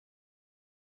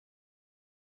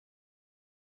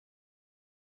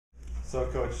So,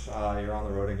 Coach, you're on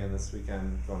the road again this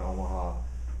weekend, going to Omaha.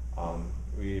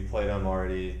 We played them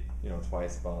already,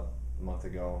 twice about a month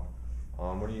ago.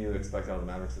 What do you expect out of the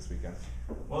Mavericks this weekend?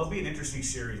 Well, it'll be an interesting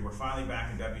series. We're finally back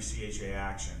in WCHA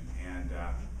action, and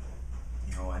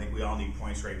I think we all need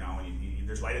points right now. When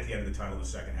there's light at the end of the tunnel, the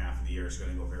second half of the year is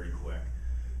going to go very quick.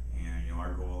 And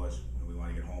our goal is we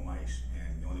want to get home ice,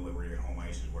 and the only way we're going to get home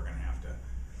ice is we're going to have to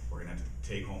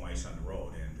take home ice on the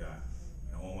road. And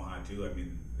Omaha too. I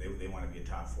mean, they want to be a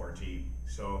top 4 team.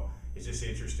 So it's just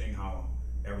interesting how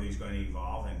everything's going to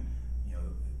evolve. And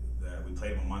we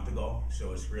played them a month ago,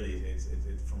 so it's really it's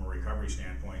from a recovery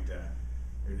standpoint.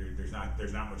 There's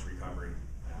not much recovery.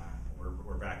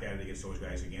 We're back at it against those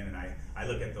guys again, and I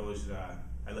look at those.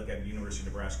 I look at the University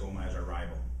of Nebraska-Omaha as our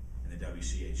rival in the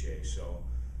WCHA. So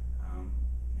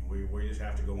we just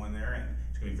have to go in there, and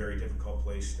it's going to be a very difficult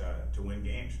place to win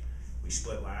games. We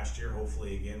split last year.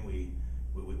 Hopefully, again we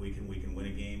can win a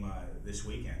game this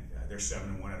weekend. They're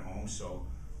 7-1 at home, so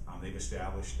they've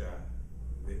established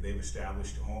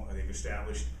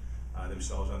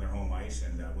themselves on their home ice,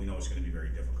 and we know it's going to be very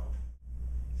difficult.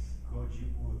 Coach,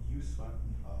 you swept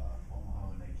Omaha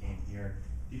when they came here.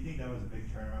 Do you think that was a big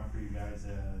turnaround for you guys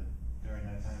during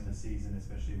that time of the season,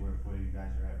 especially where you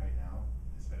guys are at right now,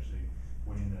 especially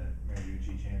winning the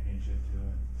Bemidji championship too?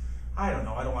 I don't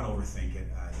know. I don't want to overthink it.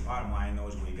 The bottom line, though,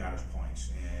 is we got us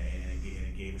points, and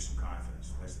it gave us some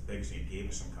confidence. That's the biggest thing. It gave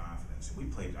us some confidence. We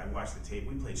played. I watched the tape.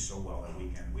 We played so well that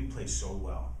weekend. We played so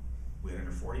well. We had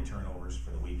under 40 turnovers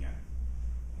for the weekend,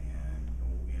 and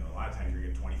a lot of times you're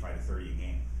getting 25 to 30 a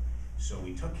game. So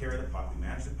we took care of the puck. We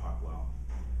managed the puck well.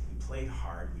 We played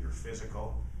hard. We were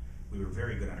physical. We were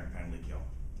very good on our penalty kill.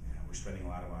 We're spending a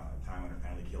lot of time on our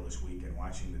penalty kill this week and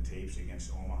watching the tapes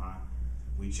against Omaha.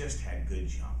 We just had good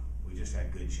jump.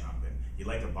 And you'd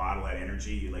like to bottle that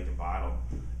energy. You'd like to bottle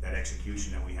that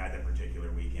execution that we had that particular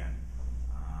weekend.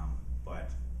 But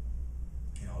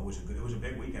it was a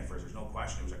big weekend for us. There's no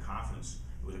question. It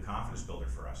was a confidence builder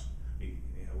for us.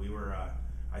 We were.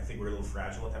 I think we were a little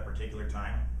fragile at that particular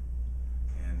time,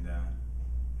 and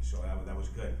so that was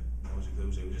good.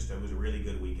 It was a really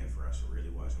good weekend for us. It really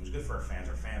was. It was good for our fans.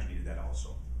 Our fans needed that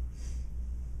also.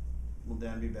 Will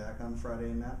Dan be back on Friday,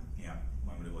 Matt? Yeah,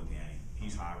 I'm going to go with Danny.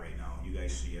 He's hot right now. You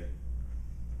guys see it,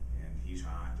 and he's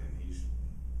hot, and he's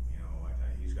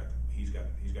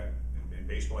got in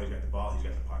baseball. He's got the ball. He's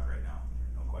got the puck right now.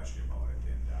 No question about it.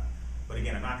 And but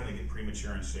again, I'm not going to get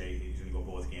premature and say he's going to go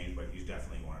both games, but he's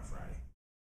definitely going on Friday.